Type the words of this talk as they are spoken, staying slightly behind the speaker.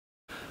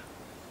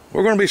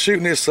We're going to be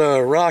shooting this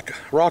Rock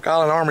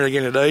Island Armory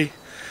again today.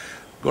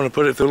 Going to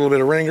put it through a little bit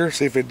of ringer,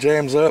 see if it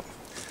jams up.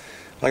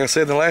 Like I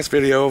said in the last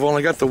video, I've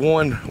only got the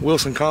one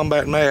Wilson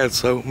Combat mag,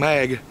 so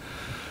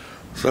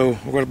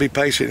we're going to be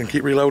patient and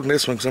keep reloading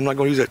this one because I'm not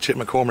going to use that Chip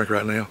McCormick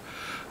right now.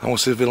 I want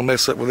to see if it'll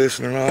mess up with this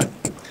or not.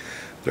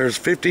 There's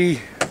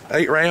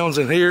 58 rounds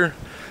in here.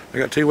 I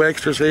got 2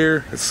 extras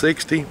here. It's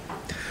 60.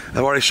 I've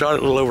already shot it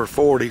a little over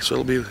 40, so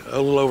it'll be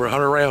a little over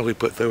 100 rounds we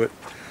put through it.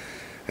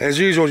 As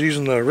usual,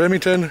 using the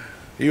Remington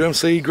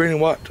UMC Green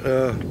and White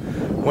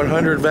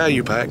 100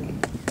 value pack.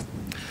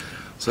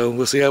 So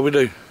we'll see how we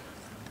do.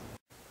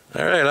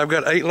 Alright, I've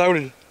got 8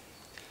 loaded. I'm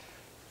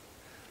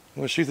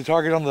going to shoot the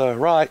target on the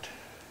right.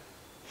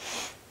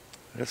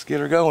 Let's get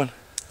her going.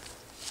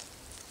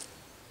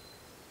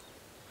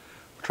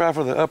 Try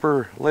for the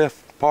upper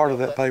left part of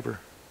that paper.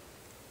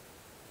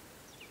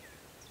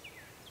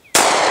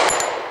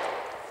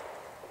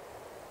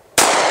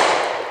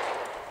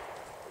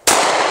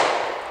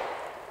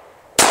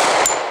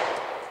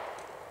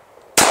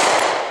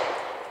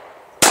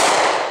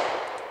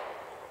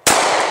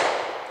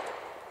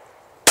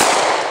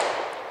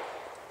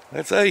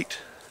 That's 8.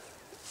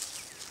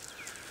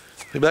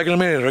 Be back in a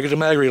minute. I'll get the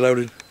mag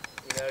reloaded.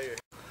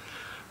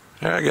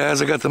 Alright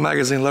guys, I got the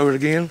magazine loaded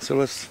again, so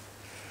let's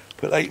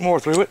put 8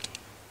 more through it.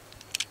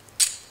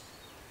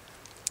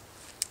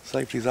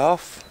 Safety's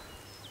off.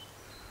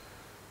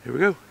 Here we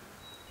go.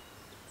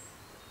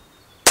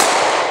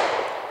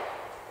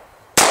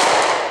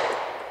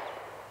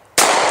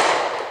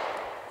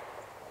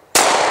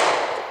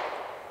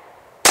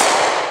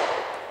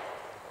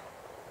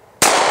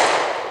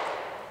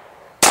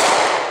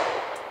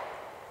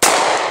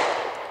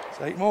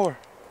 That's 8 more.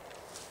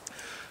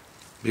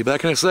 Be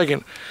back in a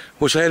second.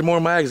 Wish I had more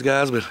mags,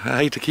 guys, but I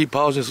hate to keep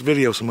pausing this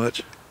video so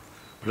much,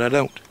 but I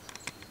don't.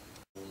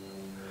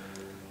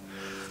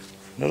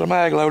 Another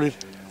mag loaded.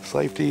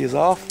 Safety is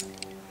off.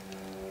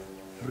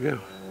 Here we go.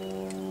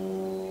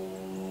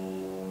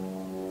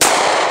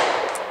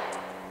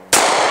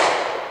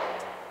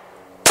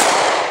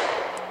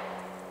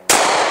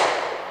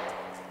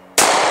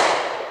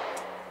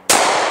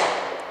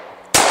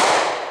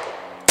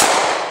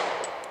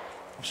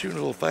 I'm shooting a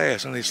little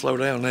fast. I need to slow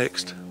down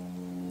next.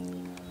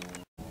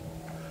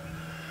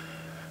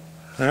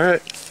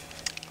 Alright,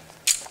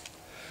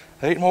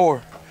 8 more.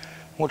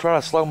 I'm going to try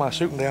to slow my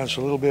shooting down just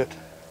a little bit.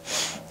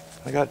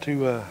 I got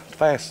too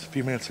fast a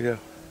few minutes ago.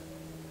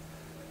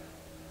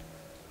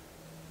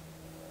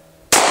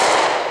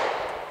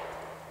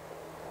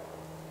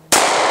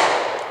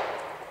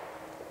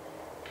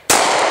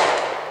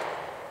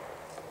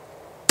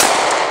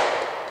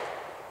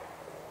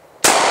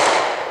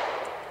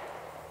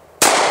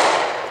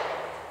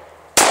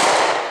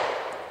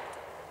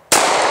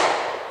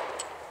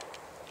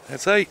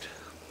 That's 8.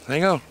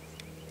 Hang on.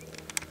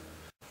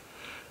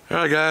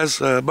 Alright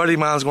guys, a buddy of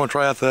mine's going to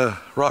try out the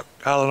Rock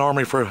Island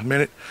Armory for a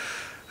minute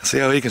and see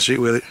how he can shoot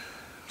with it.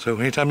 So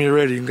anytime you're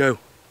ready, you can go.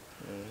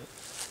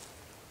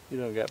 You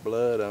don't got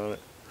blood on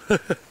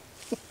it.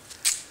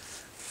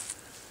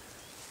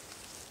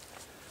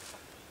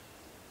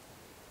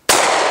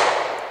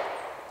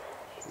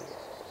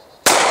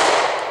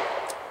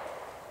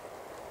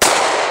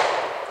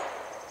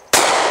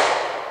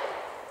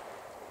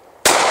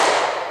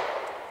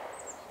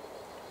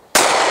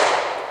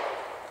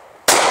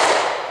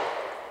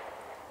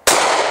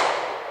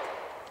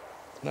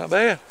 Not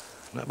bad.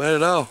 Not bad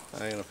at all.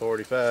 I ain't a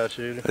 45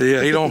 shooter.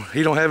 Yeah, he don't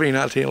have any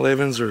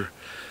 1911s, or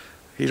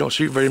he don't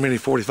shoot very many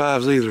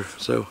 45s either.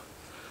 So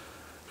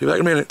be back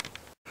in a minute.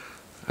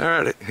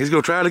 Alright, he's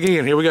gonna try it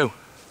again. Here we go.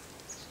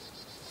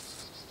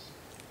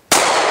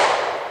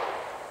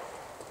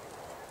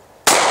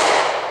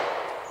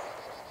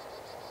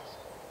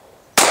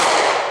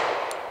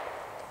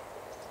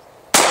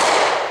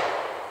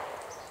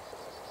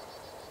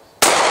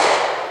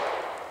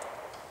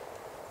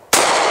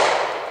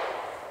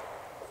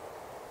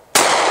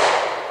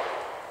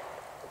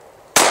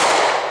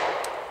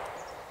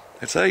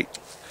 That's 8.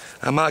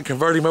 I might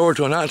convert him over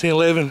to a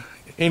 1911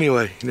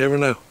 anyway. You never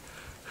know.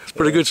 It's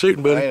pretty good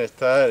shooting, buddy. I ain't as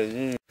tight as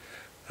you.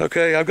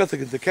 Okay, I've got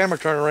the camera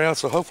turned around,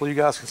 so hopefully you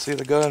guys can see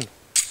the gun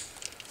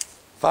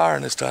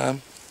firing this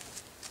time.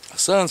 The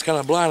sun's kind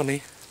of blinding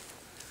me.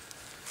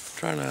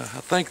 I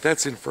think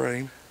that's in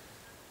frame.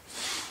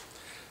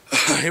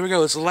 Here we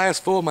go. It's the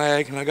last full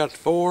mag, and I got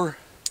 4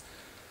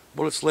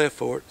 bullets left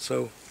for it.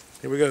 So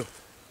here we go.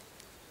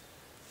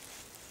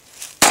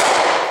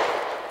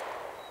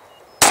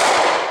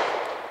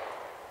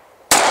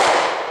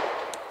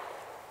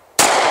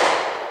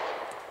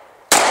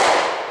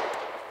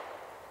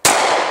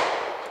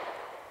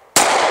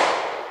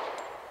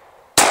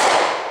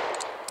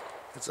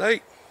 It's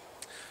 8.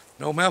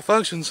 No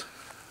malfunctions.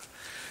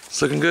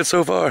 It's looking good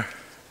so far.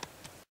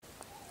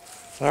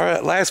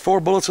 Alright, last 4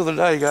 bullets of the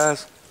day,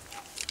 guys.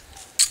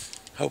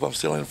 Hope I'm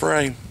still in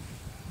frame.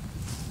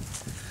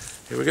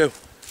 Here we go.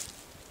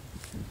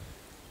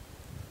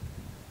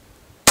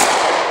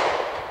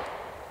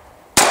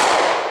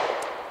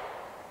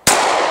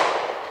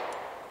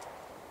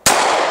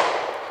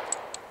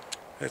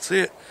 That's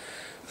it.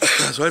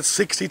 So that's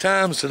 60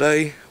 times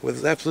today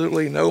with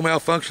absolutely no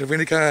malfunction of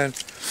any kind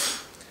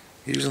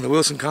using the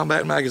Wilson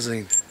Combat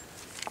magazine.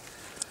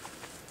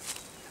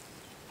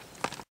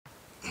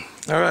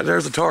 Alright,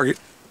 there's the target.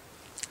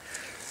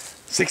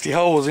 60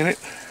 holes in it.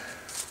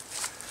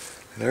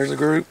 There's a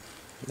group.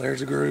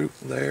 There's a group.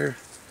 There.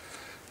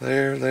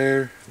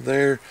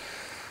 The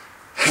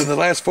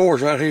last 4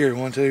 is right here.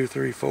 1, 2,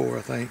 3, 4,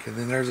 I think. And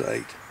then there's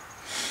 8.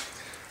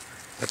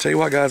 I tell you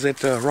what, guys,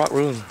 that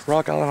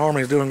Rock Island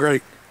Armory is doing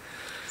great.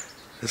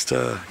 Just get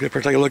up there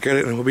and take a look at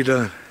it and we'll be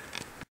done.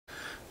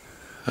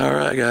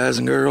 Alright, guys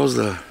and girls,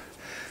 the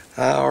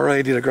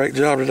IRA did a great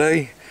job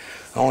today.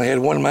 I only had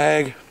 1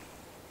 mag.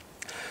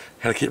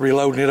 Had to keep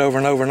reloading it over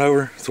and over and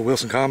over. It's a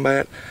Wilson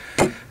Combat.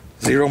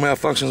 0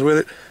 malfunctions with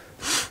it.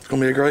 It's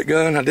going to be a great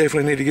gun. I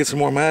definitely need to get some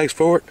more mags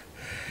for it.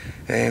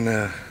 And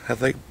I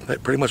think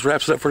that pretty much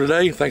wraps it up for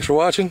today. Thanks for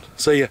watching.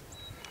 See ya.